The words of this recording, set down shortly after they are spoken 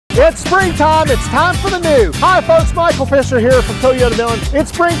It's springtime, it's time for the new. Hi folks, Michael Fisher here from Toyota Millen. It's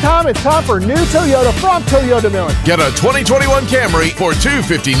springtime, it's time for new Toyota from Toyota Millen. Get a 2021 Camry for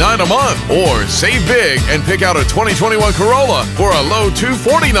 $259 a month, or save big and pick out a 2021 Corolla for a low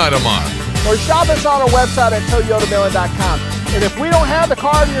 $249 a month. Or shop us on our website at toyotamillen.com. And if we don't have the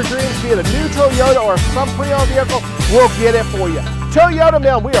car of your dreams, be it a new Toyota or some pre-owned vehicle, we'll get it for you. Toyota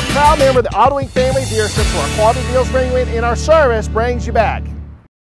Millen, we are a proud member of the Auto Inc. family. Dear since our quality deals bring you in, and our service brings you back.